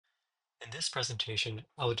In this presentation,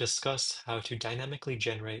 I will discuss how to dynamically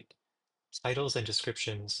generate titles and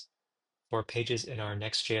descriptions for pages in our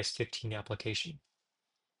Next.js 15 application.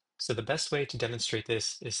 So the best way to demonstrate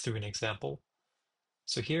this is through an example.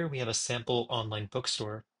 So here we have a sample online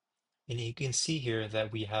bookstore, and you can see here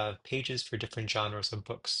that we have pages for different genres of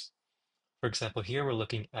books. For example, here we're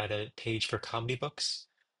looking at a page for comedy books.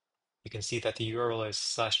 You can see that the URL is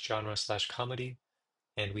 /genre/comedy,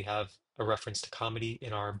 and we have a reference to comedy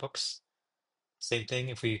in our books. Same thing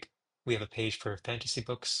if we have a page for fantasy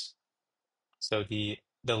books. So the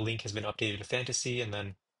link has been updated to fantasy, and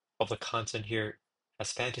then all the content here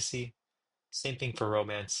has fantasy. Same thing for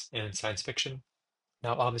romance and science fiction.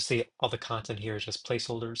 Now, obviously, all the content here is just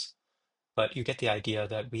placeholders, but you get the idea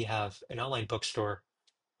that we have an online bookstore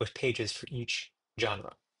with pages for each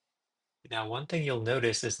genre. Now, one thing you'll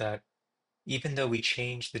notice is that even though we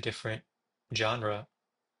change the different genre,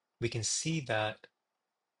 we can see that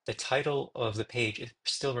the title of the page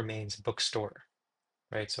still remains bookstore,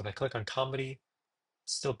 right? So if I click on comedy,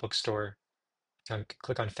 it's still bookstore.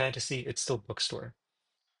 Click on fantasy, it's still bookstore.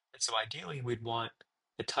 And so ideally, we'd want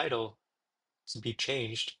the title to be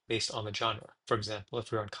changed based on the genre. For example,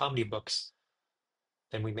 if we're on comedy books,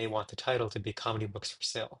 then we may want the title to be comedy books for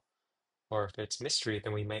sale. Or if it's mystery,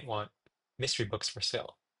 then we might want mystery books for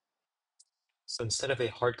sale. So instead of a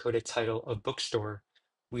hard-coded title of bookstore,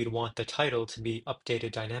 we'd want the title to be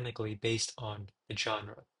updated dynamically based on the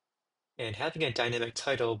genre. And having a dynamic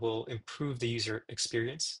title will improve the user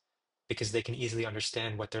experience because they can easily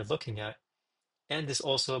understand what they're looking at. And this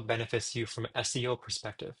also benefits you from an SEO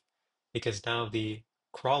perspective, because now the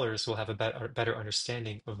crawlers will have a better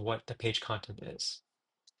understanding of what the page content is.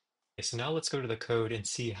 Okay, so now let's go to the code and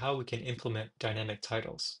see how we can implement dynamic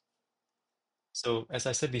titles. So as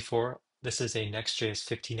I said before, this is a Next.js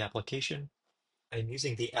 15 application. I'm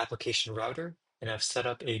using the application router, and I've set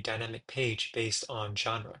up a dynamic page based on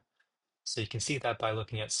genre. So you can see that by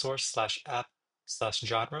looking at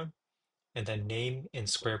source/app/genre, and then name in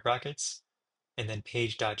square brackets, and then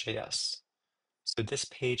page.js. So this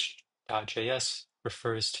page.js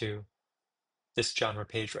refers to this genre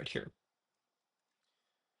page right here.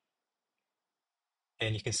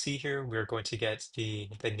 And you can see here, we're going to get the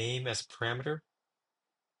name as a parameter.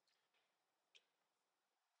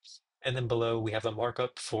 And then below, we have a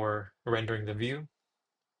markup for rendering the view.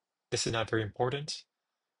 This is not very important,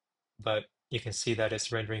 but you can see that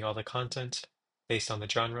it's rendering all the content based on the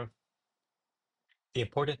genre. The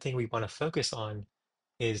important thing we want to focus on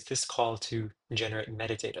is this call to generate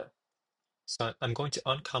metadata. So I'm going to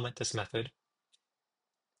uncomment this method,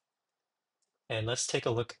 and let's take a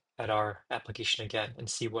look at our application again and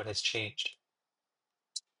see what has changed.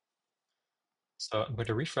 So I'm going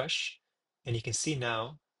to refresh, and you can see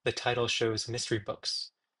now the title shows mystery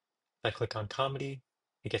books. If I click on comedy,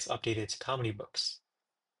 it gets updated to comedy books.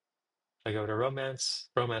 If I go to romance,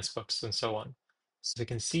 romance books, and so on. So we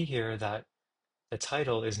can see here that the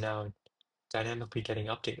title is now dynamically getting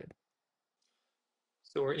updated.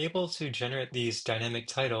 So we're able to generate these dynamic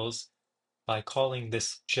titles by calling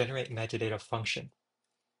this generate metadata function.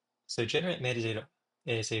 So generate metadata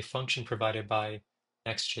is a function provided by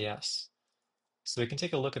Next.js. So we can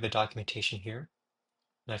take a look at the documentation here,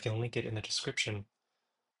 and I can link it in the description.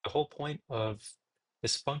 The whole point of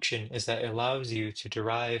this function is that it allows you to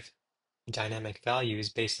derive dynamic values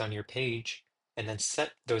based on your page and then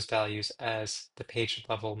set those values as the page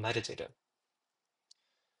level metadata.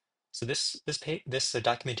 So this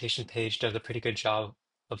documentation page does a pretty good job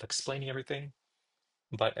of explaining everything,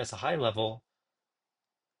 but as a high level,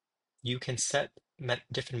 you can set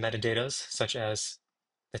different metadatas such as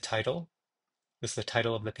the title. This is the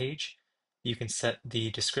title of the page. You can set the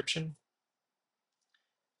description,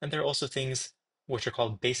 and there are also things which are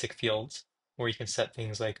called basic fields, where you can set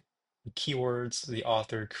things like keywords, the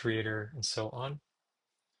author, creator, and so on.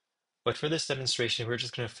 But for this demonstration, we're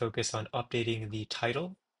just going to focus on updating the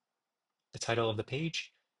title of the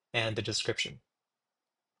page, and the description.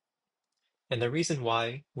 And the reason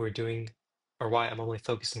why we're doing, or why I'm only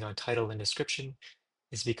focusing on title and description,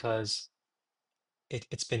 is because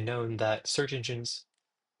it's been known that search engines,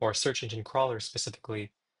 or search engine crawlers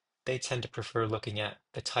specifically, they tend to prefer looking at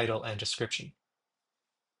the title and description.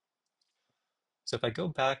 So if I go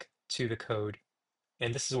back to the code,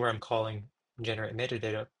 and this is where I'm calling generate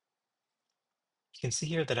metadata, you can see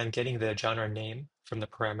here that I'm getting the genre name from the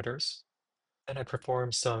parameters, and I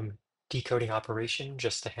perform some decoding operation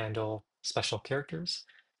just to handle special characters.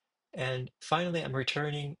 And finally, I'm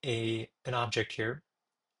returning an object here.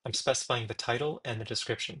 I'm specifying the title and the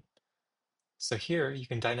description. So here you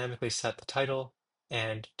can dynamically set the title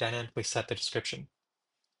and dynamically set the description.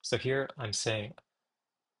 So here I'm saying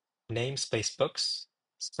namespace books.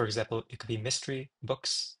 For example, it could be mystery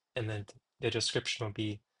books, and then the description will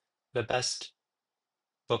be the best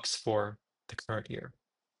books for the current year.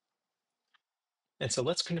 And so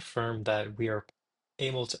let's confirm that we are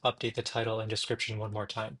able to update the title and description one more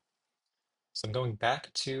time. So I'm going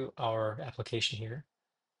back to our application here.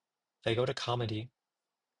 If I go to comedy,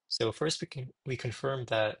 so first we confirm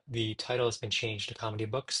that the title has been changed to comedy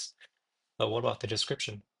books, but what about the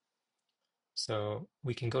description? So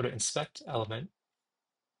we can go to inspect element,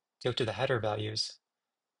 go to the header values,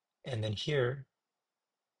 and then here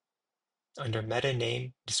under meta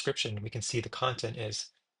name description, we can see the content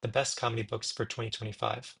is the best comedy books for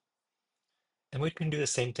 2025. And we can do the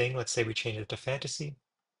same thing. Let's say we change it to fantasy.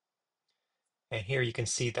 And here you can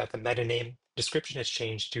see that the meta name description has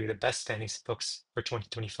changed to the best fantasy books for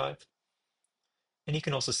 2025. And you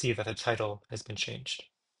can also see that the title has been changed.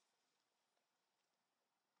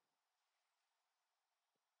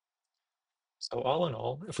 So all in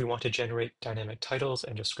all, if we want to generate dynamic titles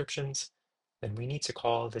and descriptions, then we need to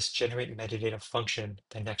call this generate metadata function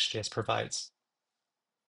that NextJS provides.